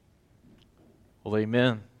Well,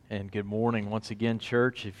 amen, and good morning once again,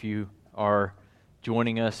 church. If you are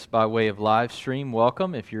joining us by way of live stream,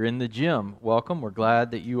 welcome. If you're in the gym, welcome. We're glad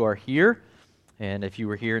that you are here, and if you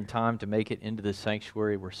were here in time to make it into the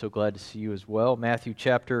sanctuary, we're so glad to see you as well. Matthew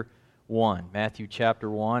chapter 1,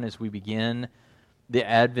 as we begin the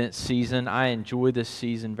Advent season. I enjoy this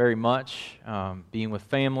season very much, being with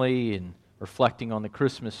family and reflecting on the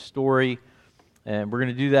Christmas story, and we're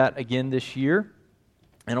going to do that again this year.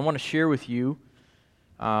 And I want to share with you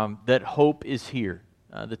that hope is here.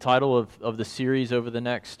 The title of the series over the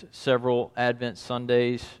next several Advent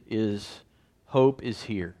Sundays is Hope is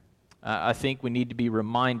Here. I think we need to be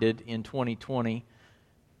reminded in 2020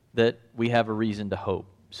 that we have a reason to hope.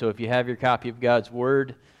 So if you have your copy of God's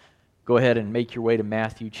Word, go ahead and make your way to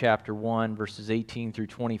Matthew chapter 1, verses 18 through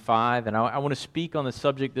 25. And I want to speak on the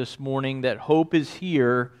subject this morning that hope is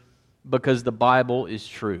here because the Bible is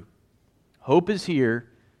true. Hope is here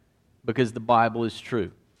because the Bible is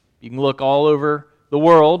true. You can look all over the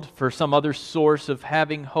world for some other source of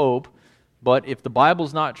having hope, but if the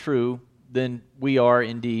Bible's not true, then we are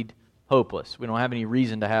indeed hopeless. We don't have any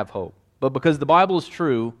reason to have hope. But because the Bible is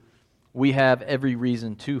true, we have every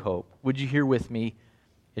reason to hope. Would you hear with me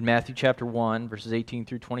in Matthew chapter 1, verses 18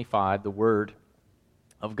 through 25, the Word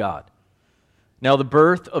of God. Now the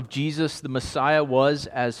birth of Jesus the Messiah was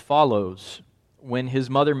as follows. When his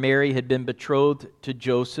mother Mary had been betrothed to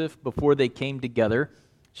Joseph, before they came together,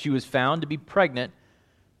 she was found to be pregnant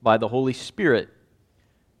by the Holy Spirit.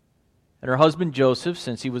 And her husband Joseph,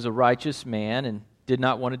 since he was a righteous man and did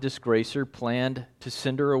not want to disgrace her, planned to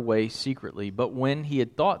send her away secretly. But when he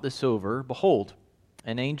had thought this over, behold,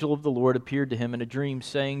 an angel of the Lord appeared to him in a dream,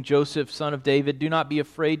 saying, Joseph, son of David, do not be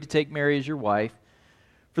afraid to take Mary as your wife,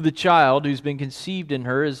 for the child who's been conceived in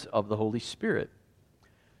her is of the Holy Spirit.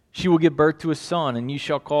 She will give birth to a son, and you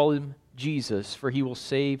shall call him Jesus, for he will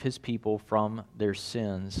save his people from their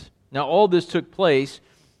sins. Now all this took place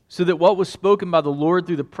so that what was spoken by the Lord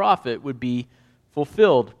through the prophet would be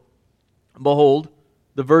fulfilled. Behold,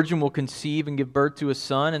 the virgin will conceive and give birth to a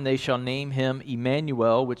son, and they shall name him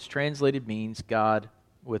Emmanuel, which translated means God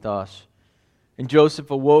with us. And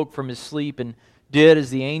Joseph awoke from his sleep and did as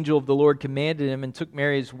the angel of the Lord commanded him, and took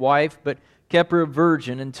Mary his wife, but kept her a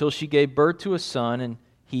virgin until she gave birth to a son, and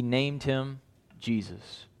he named him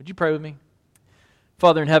Jesus. Would you pray with me?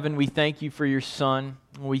 Father in heaven, we thank you for your Son.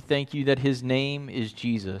 We thank you that his name is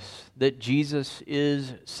Jesus, that Jesus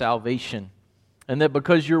is salvation, and that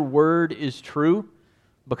because your word is true,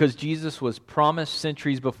 because Jesus was promised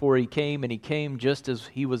centuries before he came, and he came just as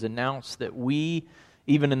he was announced, that we,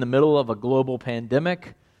 even in the middle of a global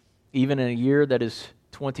pandemic, even in a year that is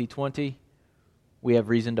 2020, we have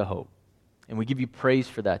reason to hope. And we give you praise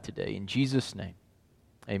for that today. In Jesus' name.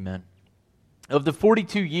 Amen. Of the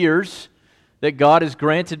 42 years that God has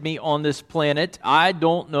granted me on this planet, I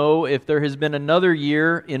don't know if there has been another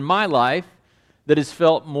year in my life that has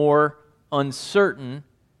felt more uncertain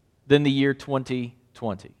than the year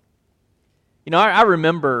 2020. You know, I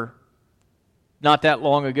remember not that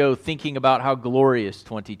long ago thinking about how glorious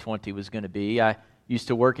 2020 was going to be. I used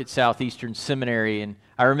to work at Southeastern Seminary, and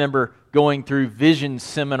I remember going through vision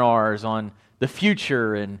seminars on the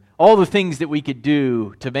future and all the things that we could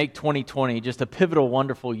do to make 2020 just a pivotal,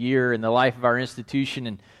 wonderful year in the life of our institution.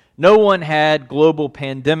 And no one had global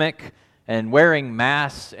pandemic and wearing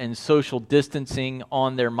masks and social distancing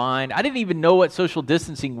on their mind. I didn't even know what social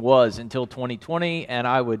distancing was until 2020, and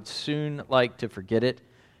I would soon like to forget it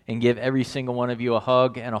and give every single one of you a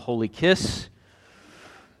hug and a holy kiss.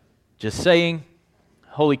 Just saying,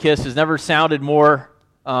 holy kiss has never sounded more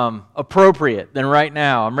appropriate than right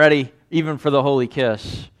now. I'm ready even for the holy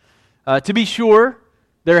kiss. To be sure,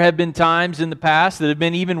 there have been times in the past that have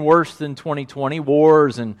been even worse than 2020,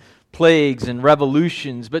 wars and plagues and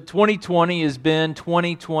revolutions, but 2020 has been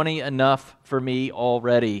 2020 enough for me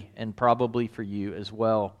already, and probably for you as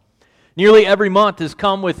well. Nearly every month has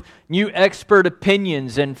come with new expert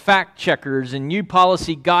opinions and fact checkers and new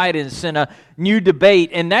policy guidance and a new debate,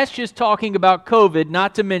 and that's just talking about COVID,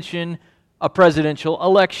 not to mention a presidential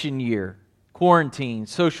election year. Quarantine,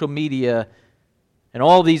 social media, and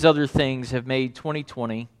all these other things have made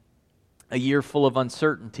 2020 a year full of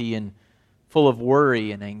uncertainty and full of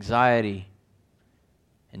worry and anxiety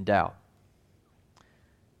and doubt.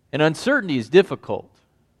 And uncertainty is difficult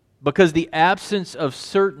because the absence of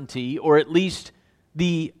certainty, or at least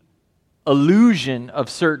the illusion of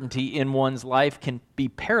certainty in one's life, can be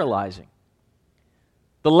paralyzing.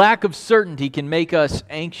 The lack of certainty can make us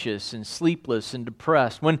anxious and sleepless and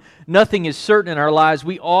depressed. When nothing is certain in our lives,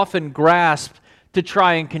 we often grasp to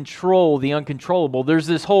try and control the uncontrollable. There's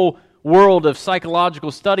this whole world of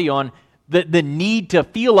psychological study on the need to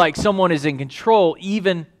feel like someone is in control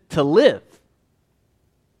even to live.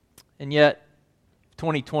 And yet, if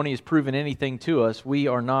 2020 has proven anything to us, we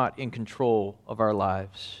are not in control of our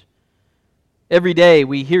lives. Every day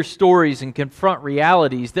we hear stories and confront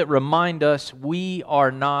realities that remind us we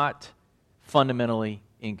are not fundamentally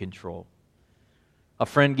in control. A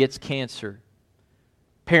friend gets cancer.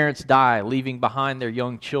 Parents die, leaving behind their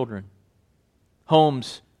young children.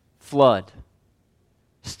 Homes flood.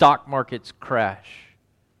 Stock markets crash.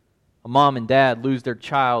 A mom and dad lose their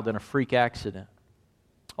child in a freak accident.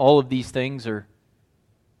 All of these things are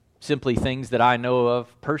simply things that I know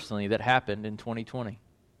of personally that happened in 2020.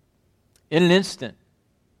 In an instant,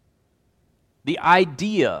 the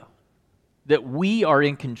idea that we are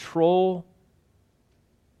in control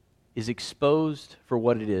is exposed for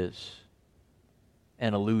what it is,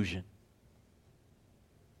 an illusion.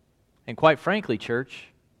 And quite frankly, church,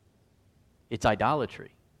 it's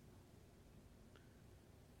idolatry.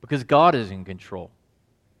 Because God is in control.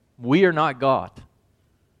 We are not God.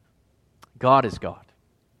 God is God.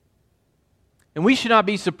 And we should not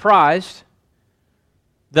be surprised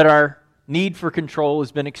that our need for control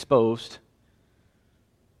has been exposed.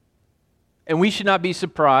 And we should not be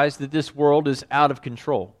surprised that this world is out of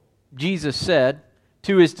control. Jesus said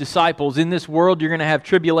to His disciples, in this world you're going to have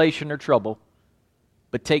tribulation or trouble,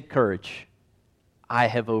 but take courage. I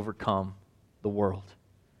have overcome the world.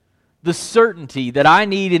 The certainty that I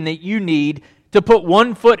need and that you need to put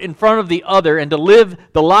one foot in front of the other and to live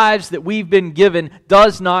the lives that we've been given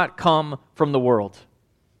does not come from the world.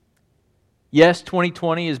 Yes,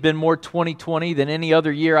 2020 has been more 2020 than any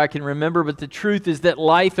other year I can remember, but the truth is that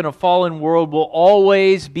life in a fallen world will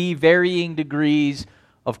always be varying degrees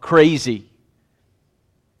of crazy.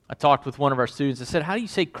 I talked with one of our students. I said, how do you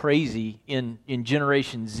say crazy in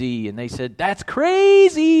Generation Z? And they said, that's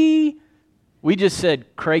crazy. We just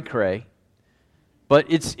said cray-cray. But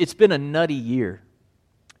it's been a nutty year.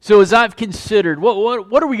 So as I've considered,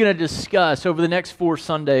 what are we going to discuss over the next 4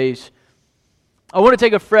 Sundays? I want to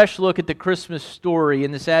take a fresh look at the Christmas story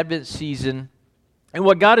in this Advent season. And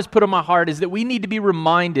what God has put on my heart is that we need to be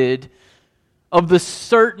reminded of the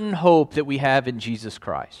certain hope that we have in Jesus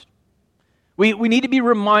Christ. We need to be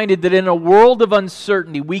reminded that in a world of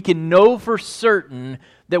uncertainty, we can know for certain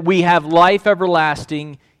that we have life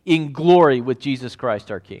everlasting in glory with Jesus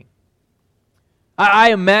Christ our King.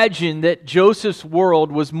 I imagine that Joseph's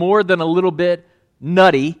world was more than a little bit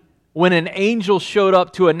nutty when an angel showed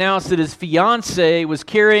up to announce that his fiancée was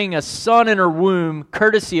carrying a son in her womb,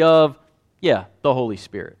 courtesy of, the Holy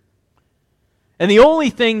Spirit. And the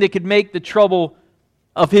only thing that could make the trouble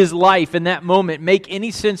of his life in that moment make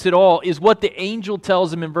any sense at all is what the angel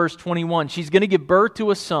tells him in verse 21. She's going to give birth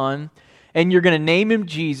to a son, and you're going to name him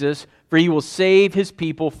Jesus, for he will save his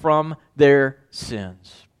people from their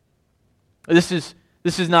sins. This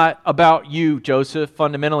is not about you, Joseph.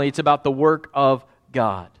 Fundamentally, it's about the work of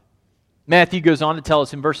God. Matthew goes on to tell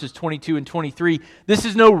us in verses 22 and 23, this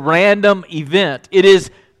is no random event. It is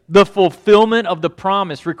the fulfillment of the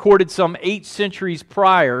promise recorded some 8 centuries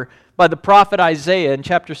prior by the prophet Isaiah in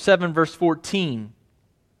chapter 7, verse 14.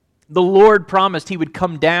 The Lord promised He would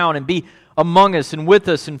come down and be among us and with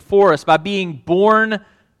us and for us by being born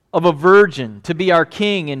of a virgin to be our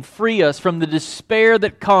King and free us from the despair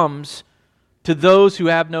that comes to those who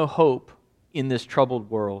have no hope in this troubled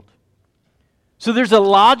world. So there's a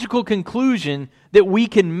logical conclusion that we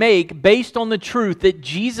can make based on the truth that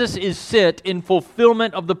Jesus is sent in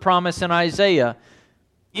fulfillment of the promise in Isaiah.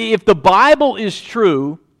 If the Bible is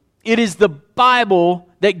true, it is the Bible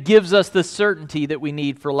that gives us the certainty that we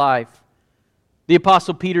need for life. The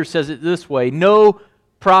Apostle Peter says it this way, no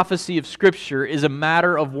prophecy of Scripture is a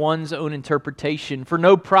matter of one's own interpretation, for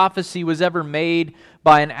no prophecy was ever made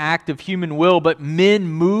by an act of human will, but men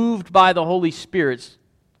moved by the Holy Spirit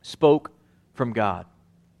spoke from God.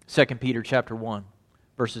 2 Peter chapter 1,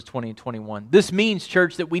 verses 20 and 21. This means,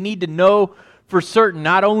 church, that we need to know for certain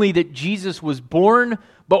not only that Jesus was born,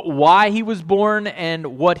 but why He was born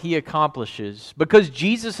and what He accomplishes. Because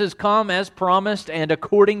Jesus has come as promised and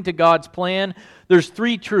according to God's plan, there's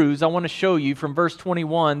 3 truths I want to show you from verse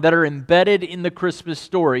 21 that are embedded in the Christmas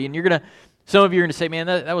story. And some of you are going to say, man,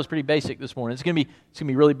 that was pretty basic this morning. It's going to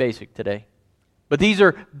be really basic today. But these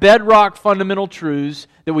are bedrock fundamental truths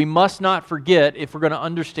that we must not forget if we're going to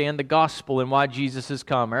understand the gospel and why Jesus has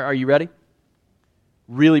come. Are you ready?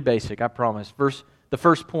 Really basic, I promise. The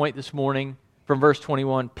first point this morning from verse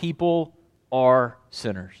 21, people are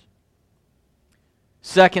sinners.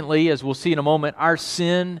 Secondly, as we'll see in a moment, our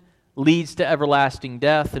sin leads to everlasting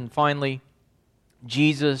death. And finally,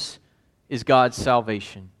 Jesus is God's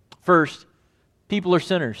salvation. First, people are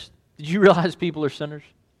sinners. Did you realize people are sinners?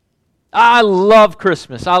 I love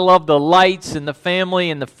Christmas. I love the lights and the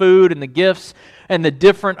family and the food and the gifts and the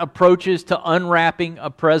different approaches to unwrapping a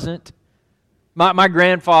present. My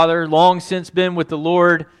grandfather, long since been with the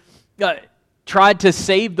Lord, tried to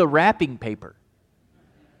save the wrapping paper.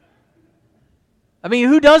 I mean,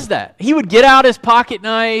 who does that? He would get out his pocket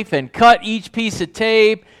knife and cut each piece of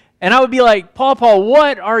tape, and I would be like, Pawpaw,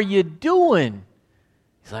 what are you doing?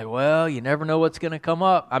 He's like, well, you never know what's going to come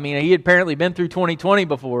up. I mean, he had apparently been through 2020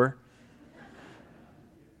 before.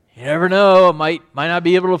 You never know. I might not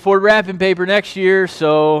be able to afford wrapping paper next year,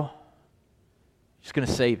 so just going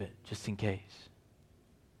to save it, just in case.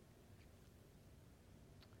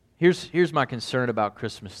 Here's my concern about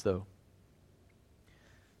Christmas, though.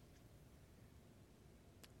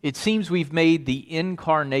 It seems we've made the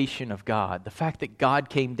incarnation of God, the fact that God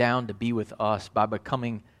came down to be with us by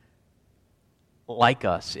becoming like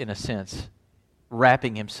us, in a sense,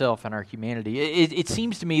 wrapping himself in our humanity. It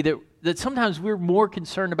seems to me that sometimes we're more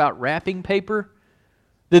concerned about wrapping paper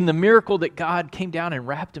than the miracle that God came down and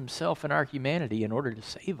wrapped himself in our humanity in order to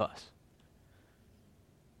save us.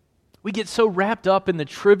 We get so wrapped up in the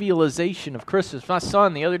trivialization of Christmas. My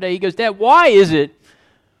son the other day, he goes, Dad, why is it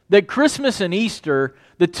that Christmas and Easter,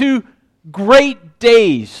 the two great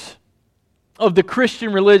days of the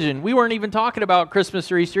Christian religion, we weren't even talking about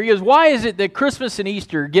Christmas or Easter. He goes, why is it that Christmas and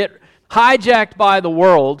Easter get hijacked by the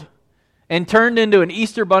world and turned into an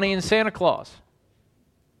Easter bunny and Santa Claus?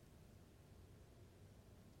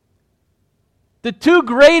 The two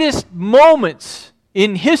greatest moments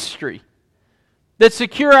in history that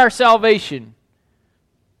secure our salvation.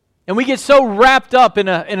 And we get so wrapped up in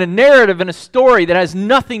a narrative, in a story that has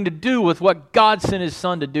nothing to do with what God sent His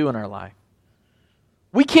Son to do in our life.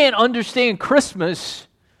 We can't understand Christmas,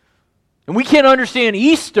 and we can't understand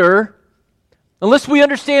Easter unless we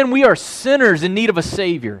understand we are sinners in need of a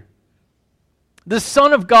Savior. The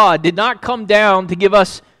Son of God did not come down to give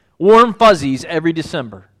us warm fuzzies every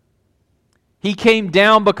December. He came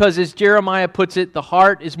down because, as Jeremiah puts it, the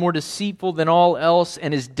heart is more deceitful than all else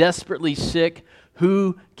and is desperately sick.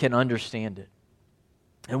 Who can understand it?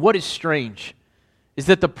 And what is strange is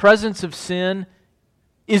that the presence of sin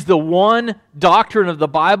is the one doctrine of the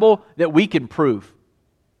Bible that we can prove.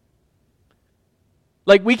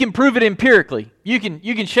 Like, we can prove it empirically. You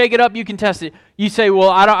can shake it up, you can test it. You say, well,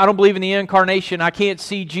 I don't believe in the incarnation. I can't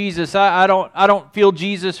see Jesus. I don't feel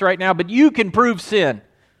Jesus right now. But you can prove sin.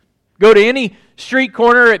 Go to any street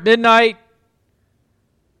corner at midnight,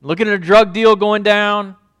 look at a drug deal going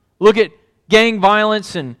down, look at gang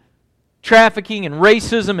violence and trafficking and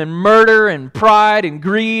racism and murder and pride and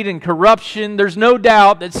greed and corruption. There's no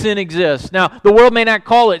doubt that sin exists. Now, the world may not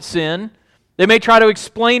call it sin. They may try to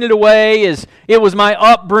explain it away as it was my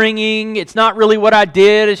upbringing. It's not really what I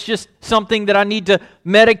did. It's just something that I need to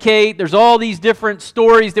medicate. There's all these different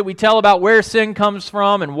stories that we tell about where sin comes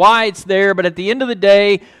from and why it's there. But at the end of the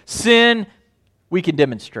day, sin, we can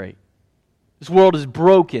demonstrate. This world is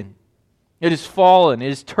broken. It is fallen. It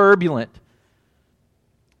is turbulent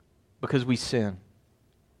because we sin.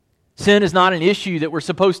 Sin is not an issue that we're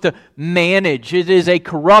supposed to manage. It is a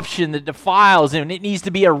corruption that defiles, and it needs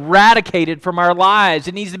to be eradicated from our lives.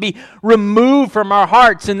 It needs to be removed from our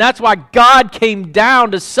hearts, and that's why God came down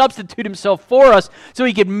to substitute Himself for us so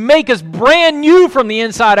He could make us brand new from the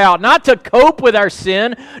inside out, not to cope with our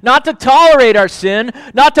sin, not to tolerate our sin,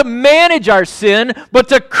 not to manage our sin, but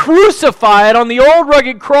to crucify it on the old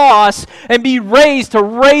rugged cross and be raised to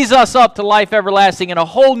raise us up to life everlasting and a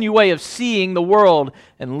whole new way of seeing the world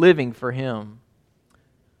and living for Him.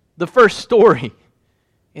 The first story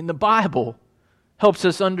in the Bible helps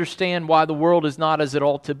us understand why the world is not as it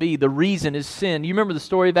ought to be. The reason is sin. You remember the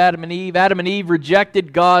story of Adam and Eve? Adam and Eve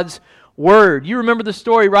rejected God's word. You remember the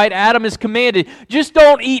story, right? Adam is commanded, just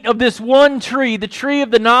don't eat of this one tree, the tree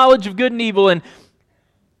of the knowledge of good and evil. And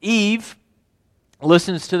Eve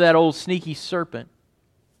listens to that old sneaky serpent.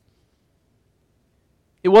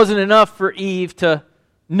 It wasn't enough for Eve to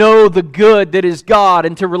know the good that is God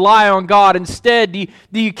and to rely on God. Instead, do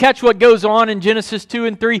you catch what goes on in Genesis 2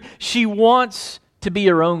 and 3? She wants to be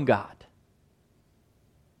her own God.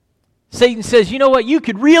 Satan says, you know what? You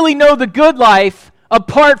could really know the good life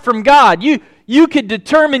apart from God. You could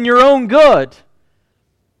determine your own good,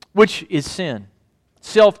 which is sin.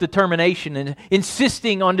 Self-determination and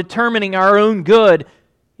insisting on determining our own good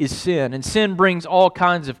is sin. And sin brings all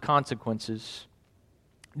kinds of consequences.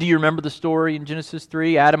 Do you remember the story in Genesis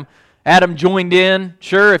 3? Adam joined in.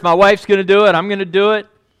 Sure, if my wife's going to do it, I'm going to do it.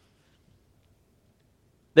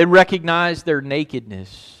 They recognized their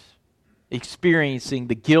nakedness, experiencing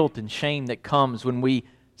the guilt and shame that comes when we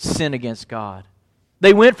sin against God.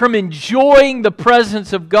 They went from enjoying the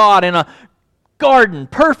presence of God in a garden,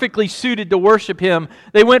 perfectly suited to worship Him.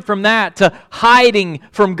 They went from that to hiding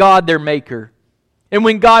from God, their Maker. And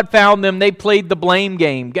when God found them, they played the blame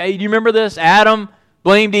game. Do you remember this? Adam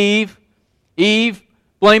blamed Eve. Eve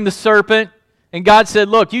blamed the serpent. And God said,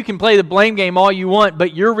 look, you can play the blame game all you want,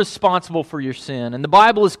 but you're responsible for your sin. And the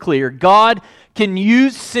Bible is clear. God can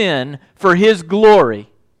use sin for His glory,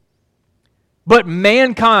 but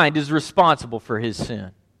mankind is responsible for his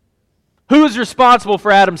sin. Who is responsible for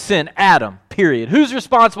Adam's sin? Adam, period. Who's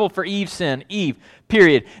responsible for Eve's sin? Eve,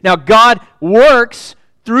 period. Now, God works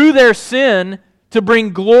through their sin to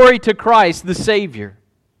bring glory to Christ, the Savior.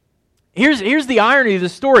 Here's the irony of the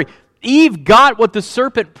story. Eve got what the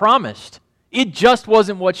serpent promised. It just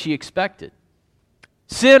wasn't what she expected.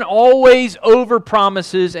 Sin always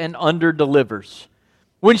overpromises and underdelivers.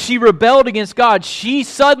 When she rebelled against God, she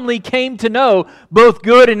suddenly came to know both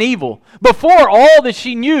good and evil. Before, all that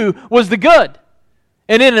she knew was the good.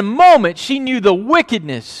 And in a moment, she knew the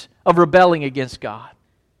wickedness of rebelling against God.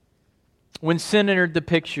 When sin entered the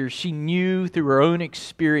picture, she knew through her own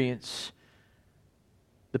experience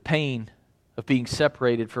the pain of being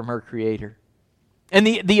separated from her Creator. And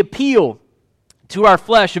the appeal to our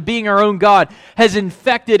flesh of being our own God has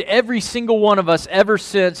infected every single one of us ever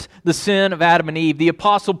since the sin of Adam and Eve. The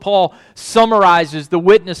Apostle Paul summarizes the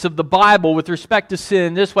witness of the Bible with respect to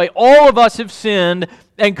sin this way: all of us have sinned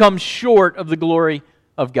and come short of the glory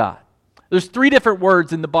of God. There's 3 different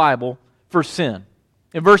words in the Bible for sin.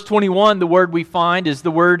 In verse 21, the word we find is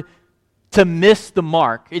the word to miss the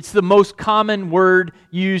mark. It's the most common word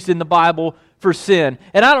used in the Bible for sin.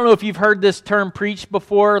 And I don't know if you've heard this term preached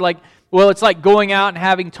before, it's like going out and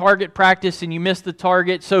having target practice and you miss the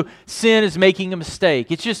target, so sin is making a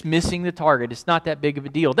mistake. It's just missing the target. It's not that big of a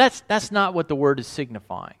deal. That's not what the word is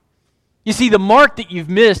signifying. You see, the mark that you've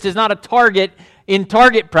missed is not a target in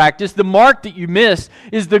target practice. The mark that you missed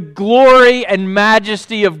is the glory and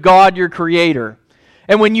majesty of God, your Creator.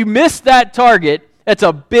 And when you miss that target, that's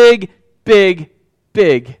a big, big,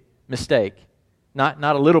 big mistake. Not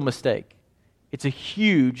a little mistake. It's a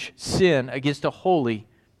huge sin against a holy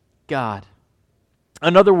God.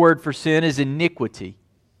 Another word for sin is iniquity.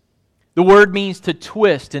 The word means to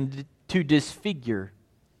twist and to disfigure.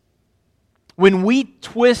 When we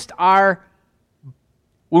twist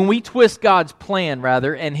God's plan,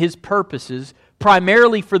 and His purposes,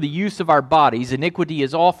 primarily for the use of our bodies, iniquity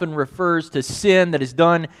is often refers to sin that is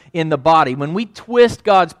done in the body. When we twist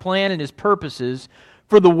God's plan and His purposes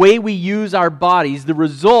for the way we use our bodies, the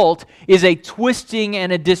result is a twisting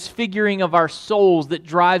and a disfiguring of our souls that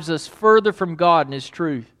drives us further from God and His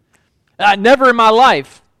truth. Never in my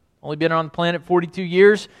life, only been on the planet 42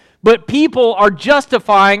 years, but people are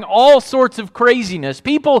justifying all sorts of craziness.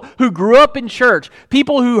 People who grew up in church,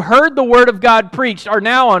 people who heard the Word of God preached, are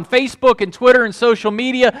now on Facebook and Twitter and social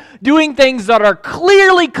media doing things that are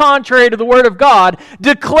clearly contrary to the Word of God,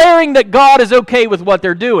 declaring that God is okay with what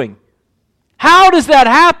they're doing. How does that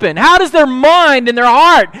happen? How does their mind and their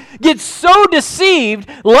heart get so deceived,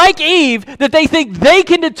 like Eve, that they think they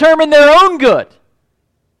can determine their own good?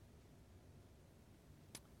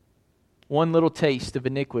 One little taste of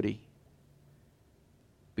iniquity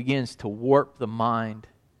begins to warp the mind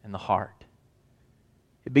and the heart.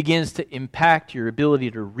 It begins to impact your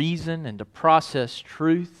ability to reason and to process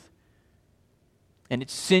truth. And it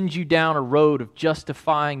sends you down a road of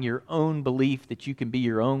justifying your own belief that you can be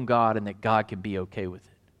your own God and that God can be okay with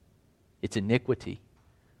it. It's iniquity.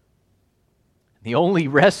 The only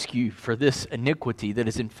rescue for this iniquity that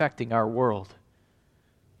is infecting our world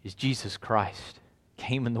is Jesus Christ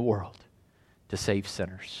came in the world to save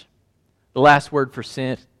sinners. The last word for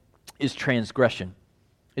sin is transgression.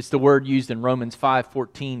 It's the word used in Romans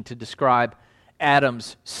 5:14 to describe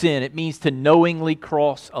Adam's sin. It means to knowingly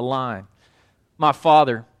cross a line. My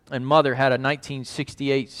father and mother had a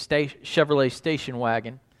 1968 Chevrolet station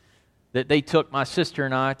wagon that they took my sister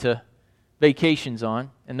and I to vacations on,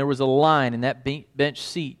 and there was a line in that bench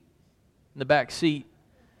seat, in the back seat.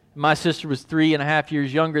 My sister was 3.5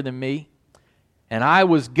 years younger than me, and I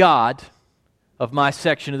was God of my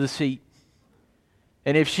section of the seat.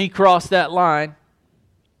 And if she crossed that line,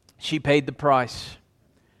 she paid the price.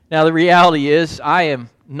 Now the reality is, I am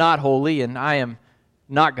not holy and I am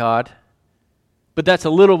not God. But that's a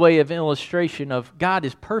little way of illustration of God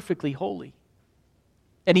is perfectly holy.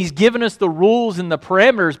 And He's given us the rules and the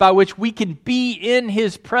parameters by which we can be in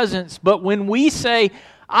His presence. But when we say,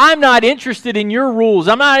 I'm not interested in your rules,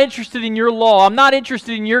 I'm not interested in your law, I'm not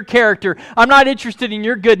interested in your character, I'm not interested in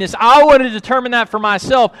your goodness, I want to determine that for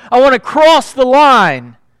myself, I want to cross the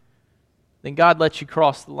line, then God lets you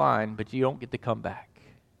cross the line, but you don't get to come back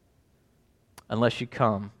unless you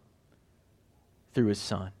come through His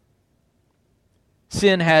Son.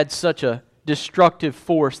 Sin had such a destructive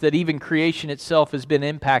force that even creation itself has been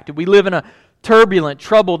impacted. We live in a turbulent,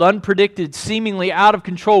 troubled, unpredicted, seemingly out of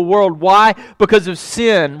control world. Why? Because of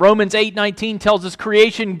sin. Romans 8:19 tells us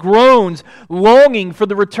creation groans, longing for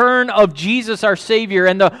the return of Jesus our Savior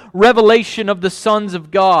and the revelation of the sons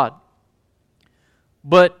of God.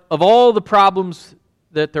 But of all the problems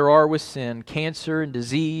that there are with sin, cancer and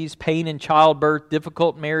disease, pain in childbirth,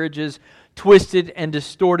 difficult marriages, twisted and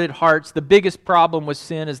distorted hearts, the biggest problem with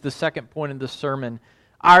sin is the second point of the sermon.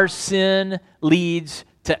 Our sin leads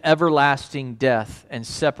to everlasting death and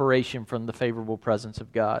separation from the favorable presence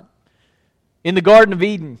of God. In the Garden of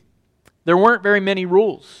Eden, there weren't very many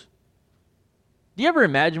rules. Do you ever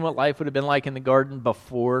imagine what life would have been like in the garden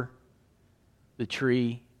before the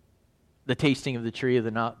tree, the tasting of the tree of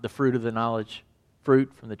the fruit of the knowledge,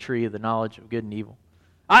 fruit from the tree of the knowledge of good and evil?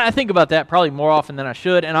 I think about that probably more often than I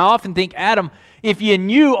should, and I often think, Adam, if you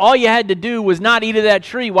knew all you had to do was not eat of that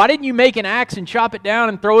tree, why didn't you make an axe and chop it down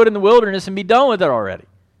and throw it in the wilderness and be done with it already?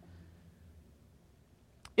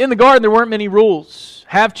 In the garden, there weren't many rules.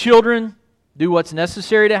 Have children, do what's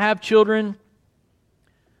necessary to have children,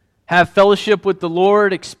 have fellowship with the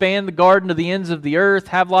Lord, expand the garden to the ends of the earth,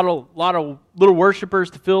 have a lot of little worshipers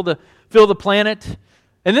to fill the planet.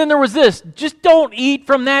 And then there was this, just don't eat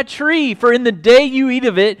from that tree, for in the day you eat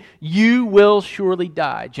of it, you will surely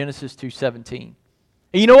die. Genesis 2:17.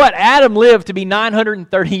 And you know what? Adam lived to be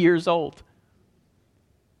 930 years old.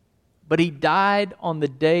 But he died on the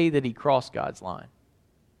day that he crossed God's line.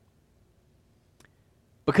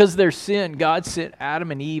 Because of their sin, God sent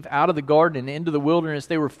Adam and Eve out of the garden and into the wilderness.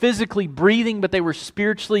 They were physically breathing, but they were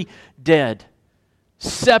spiritually dead,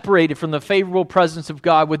 separated from the favorable presence of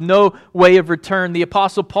God with no way of return. The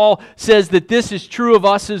Apostle Paul says that this is true of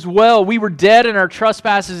us as well. We were dead in our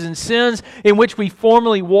trespasses and sins in which we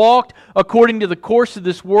formerly walked according to the course of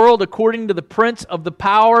this world, according to the prince of the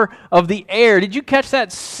power of the air. Did you catch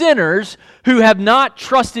that? Sinners who have not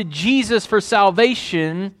trusted Jesus for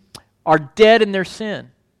salvation are dead in their sin.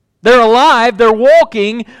 They're alive, they're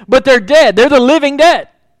walking, but they're dead. They're the living dead.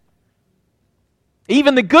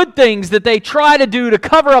 Even the good things that they try to do to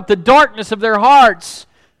cover up the darkness of their hearts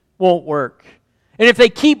won't work. And if they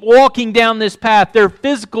keep walking down this path, their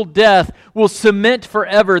physical death will cement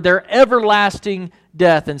forever their everlasting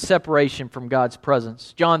death and separation from God's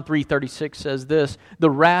presence. John 3:36 says this,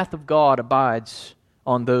 "The wrath of God abides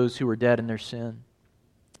on those who are dead in their sin."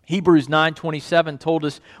 Hebrews 9:27 told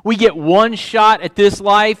us we get one shot at this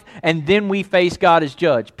life and then we face God as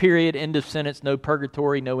judge. Period. End of sentence. No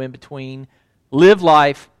purgatory, no in between. Live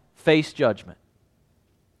life, face judgment.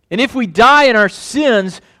 And if we die in our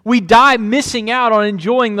sins, we die missing out on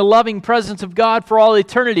enjoying the loving presence of God for all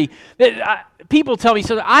eternity. People tell me,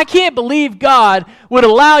 I can't believe God would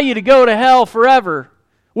allow you to go to hell forever.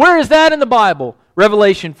 Where is that in the Bible?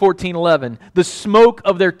 Revelation 14:11, "The smoke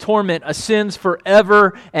of their torment ascends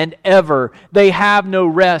forever and ever. They have no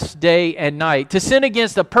rest day and night." To sin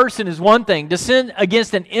against a person is one thing. To sin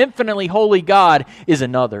against an infinitely holy God is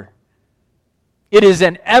another. It is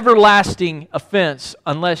an everlasting offense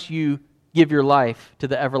unless you give your life to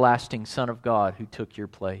the everlasting Son of God who took your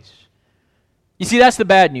place. You see, that's the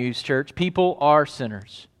bad news, church. People are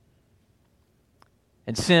sinners.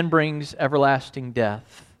 And sin brings everlasting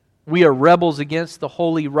death. We are rebels against the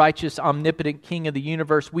holy, righteous, omnipotent King of the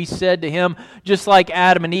universe. We said to Him, just like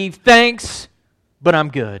Adam and Eve, "Thanks, but I'm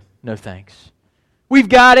good. No thanks." We've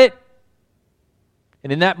got it.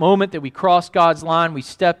 And in that moment that we crossed God's line, we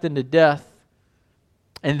stepped into death.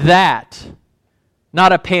 And that,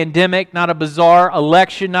 not a pandemic, not a bizarre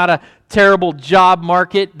election, not a terrible job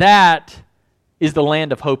market, that is the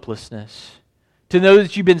land of hopelessness. To know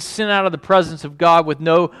that you've been sent out of the presence of God with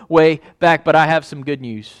no way back. But I have some good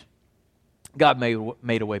news. God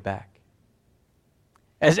made a way back.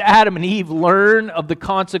 As Adam and Eve learn of the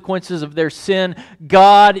consequences of their sin,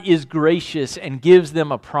 God is gracious and gives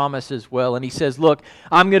them a promise as well. And He says, "Look,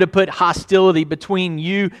 I'm going to put hostility between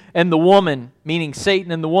you and the woman," meaning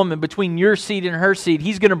Satan and the woman, "between your seed and her seed.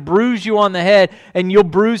 He's going to bruise you on the head and you'll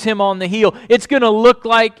bruise him on the heel." It's going to look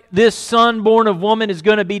like this son born of woman is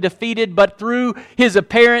going to be defeated, but through his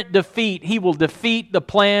apparent defeat, he will defeat the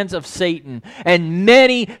plans of Satan. And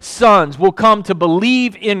many sons will come to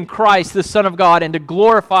believe in Christ, the Son of God, and to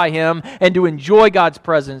glorify Him and to enjoy God's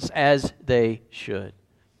presence as they should.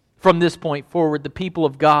 From this point forward, the people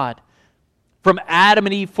of God from Adam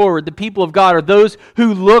and Eve forward, the people of God, are those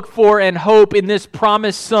who look for and hope in this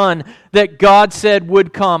promised Son that God said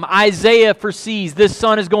would come. Isaiah foresees this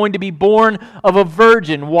Son is going to be born of a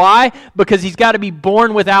virgin. Why? Because He's got to be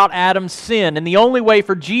born without Adam's sin. And the only way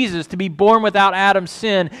for Jesus to be born without Adam's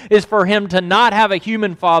sin is for Him to not have a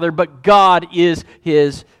human father, but God is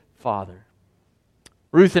His Father.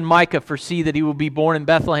 Ruth and Micah foresee that He will be born in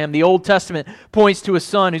Bethlehem. The Old Testament points to a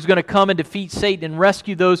Son who's going to come and defeat Satan and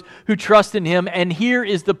rescue those who trust in Him. And here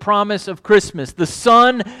is the promise of Christmas. The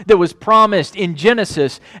Son that was promised in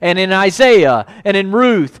Genesis and in Isaiah and in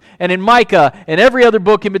Ruth and in Micah and every other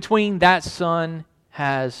book in between, that Son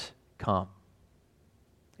has come.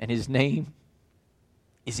 And His name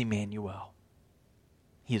is Emmanuel.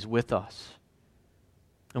 He is with us.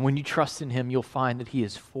 And when you trust in Him, you'll find that He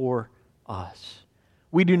is for us.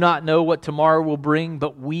 We do not know what tomorrow will bring,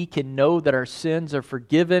 but we can know that our sins are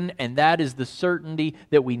forgiven, and that is the certainty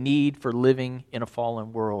that we need for living in a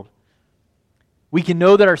fallen world. We can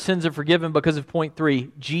know that our sins are forgiven because of point 3.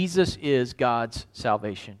 Jesus is God's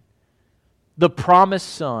salvation. The promised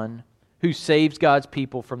Son who saves God's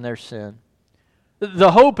people from their sin.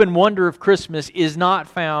 The hope and wonder of Christmas is not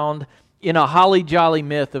found in a holly-jolly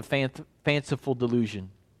myth of fanciful delusion.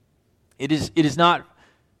 It is not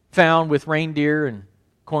found with reindeer and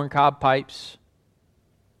corncob pipes.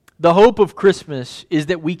 The hope of Christmas is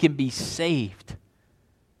that we can be saved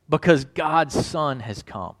because God's Son has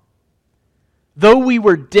come. Though we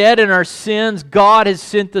were dead in our sins, God has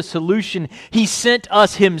sent the solution. He sent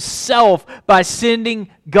us Himself by sending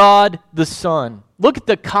God the Son. Look at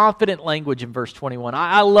the confident language in verse 21.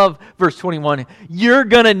 I love verse 21. You're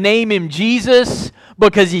going to name Him Jesus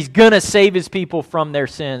because He's going to save His people from their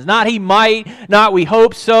sins. Not He might, not we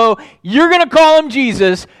hope so. You're going to call Him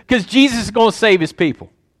Jesus because Jesus is going to save His people.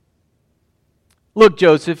 Look,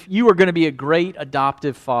 Joseph, you are going to be a great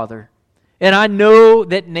adoptive father. And I know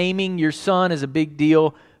that naming your son is a big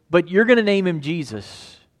deal, but you're going to name him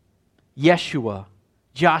Jesus, Yeshua,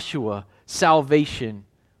 Joshua, salvation.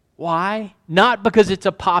 Why? Not because it's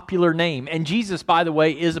a popular name. And Jesus, by the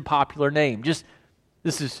way, is a popular name. Just,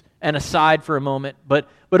 this is an aside for a moment, but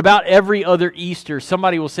about every other Easter,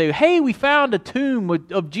 somebody will say, hey, we found a tomb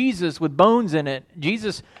of Jesus with bones in it.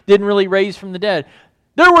 Jesus didn't really raise from the dead.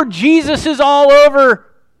 There were Jesuses all over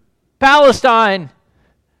Palestine.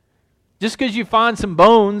 Just because you find some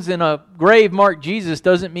bones in a grave marked Jesus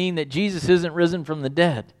doesn't mean that Jesus isn't risen from the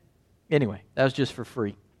dead. Anyway, that was just for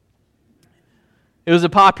free. It was a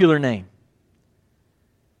popular name.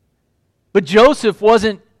 But Joseph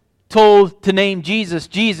wasn't told to name Jesus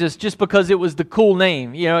just because it was the cool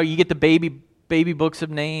name. You know, you get the baby books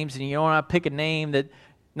of names, and you want to pick a name that's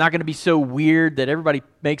not going to be so weird that everybody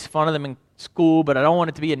makes fun of them in school, but I don't want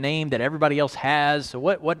it to be a name that everybody else has. So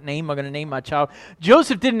what name am I going to name my child?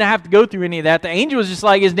 Joseph didn't have to go through any of that. The angel was just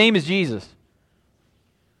like, his name is Jesus.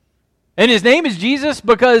 And his name is Jesus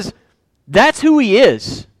because that's who he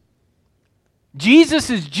is. Jesus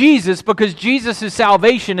is Jesus because Jesus is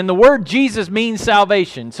salvation, and the word Jesus means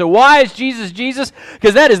salvation. So why is Jesus Jesus?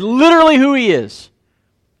 Because that is literally who he is.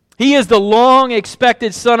 He is the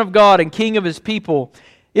long-expected Son of God and King of His people.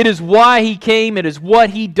 It is why He came. It is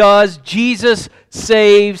what He does. Jesus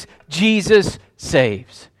saves. Jesus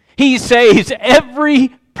saves. He saves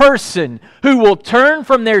every person who will turn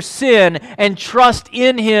from their sin and trust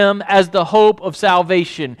in Him as the hope of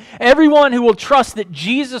salvation. Everyone who will trust that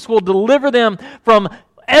Jesus will deliver them from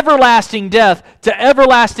everlasting death to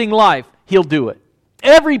everlasting life, He'll do it.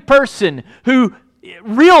 Every person who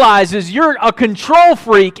realizes you're a control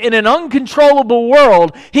freak in an uncontrollable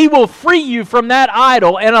world, He will free you from that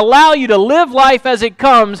idol and allow you to live life as it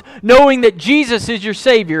comes, knowing that Jesus is your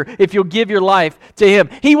Savior if you'll give your life to Him.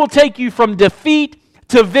 He will take you from defeat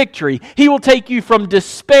to victory. He will take you from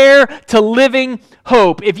despair to living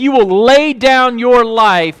hope if you will lay down your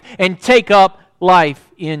life and take up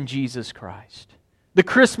life in Jesus Christ. The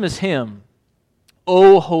Christmas hymn,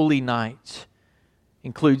 O Holy Night,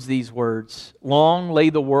 includes these words: long lay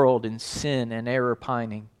the world in sin and error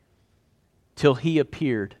pining, till He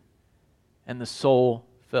appeared and the soul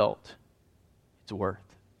felt its worth.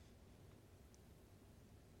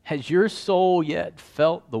 Has your soul yet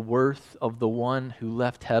felt the worth of the one who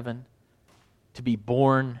left heaven to be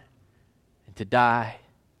born and to die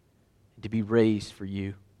and to be raised for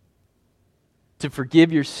you? To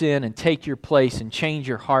forgive your sin and take your place and change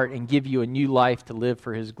your heart and give you a new life to live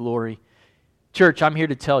for His glory. Church, I'm here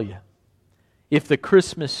to tell you, if the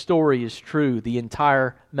Christmas story is true, the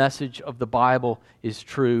entire message of the Bible is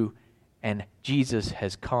true, and Jesus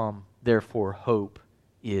has come, therefore hope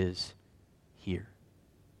is here.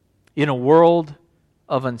 In a world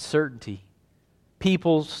of uncertainty,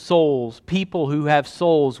 people's souls, people who have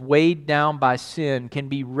souls weighed down by sin, can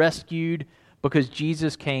be rescued because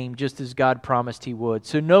Jesus came just as God promised He would.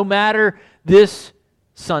 So no matter this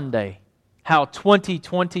Sunday, how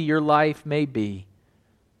 2020 your life may be,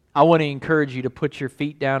 I want to encourage you to put your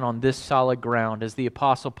feet down on this solid ground. As the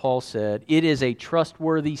Apostle Paul said, it is a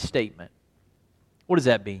trustworthy statement. What does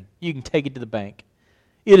that mean? You can take it to the bank.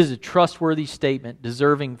 It is a trustworthy statement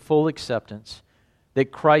deserving full acceptance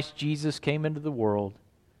that Christ Jesus came into the world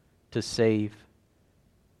to save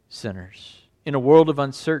sinners. In a world of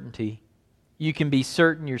uncertainty, you can be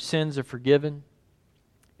certain your sins are forgiven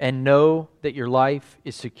and know that your life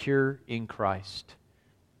is secure in Christ.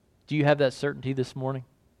 Do you have that certainty this morning?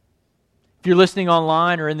 If you're listening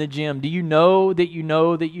online or in the gym, do you know that you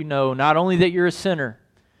know that you know not only that you're a sinner,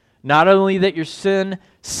 not only that your sin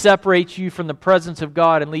separates you from the presence of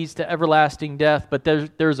God and leads to everlasting death, but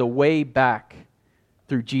there's a way back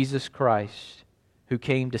through Jesus Christ who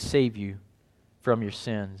came to save you from your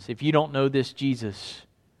sins. If you don't know this Jesus,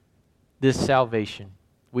 this salvation,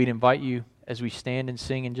 we'd invite you as we stand and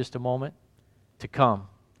sing in just a moment to come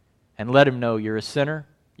and let Him know you're a sinner,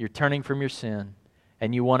 you're turning from your sin,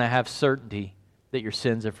 and you want to have certainty that your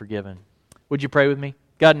sins are forgiven. Would you pray with me?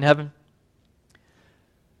 God in heaven,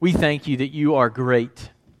 we thank You that You are great,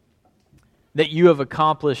 that You have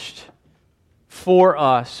accomplished for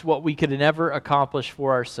us what we could never accomplish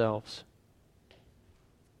for ourselves.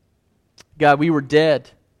 God, we were dead.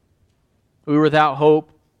 We were without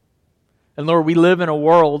hope. And Lord, we live in a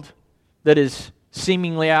world that is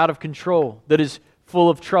seemingly out of control, that is full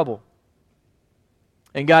of trouble.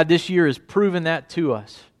 And God, this year has proven that to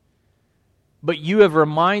us. But You have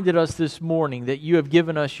reminded us this morning that You have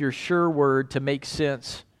given us Your sure word to make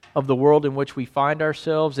sense of the world in which we find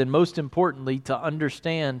ourselves, and most importantly, to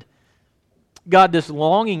understand, God, this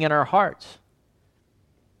longing in our hearts.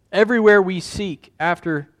 Everywhere we seek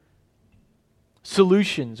after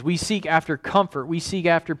solutions, we seek after comfort, we seek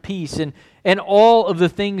after peace, and all of the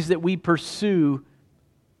things that we pursue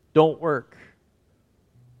don't work.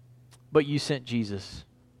 But You sent Jesus.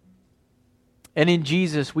 And in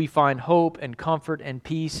Jesus we find hope and comfort and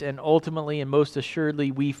peace, and ultimately and most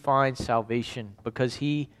assuredly we find salvation because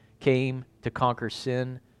He came to conquer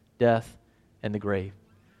sin, death, and the grave.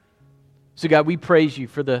 So God, we praise You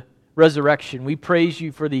for the resurrection. We praise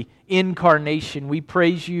You for the incarnation. We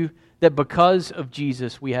praise You that because of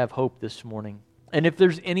Jesus we have hope this morning. And if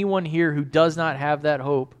there's anyone here who does not have that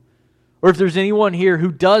hope, or if there's anyone here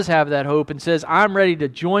who does have that hope and says, I'm ready to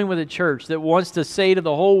join with a church that wants to say to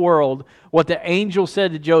the whole world what the angel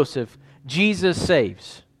said to Joseph, Jesus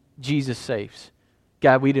saves. Jesus saves.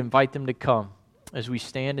 God, we'd invite them to come as we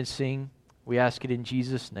stand and sing. We ask it in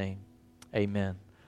Jesus' name. Amen.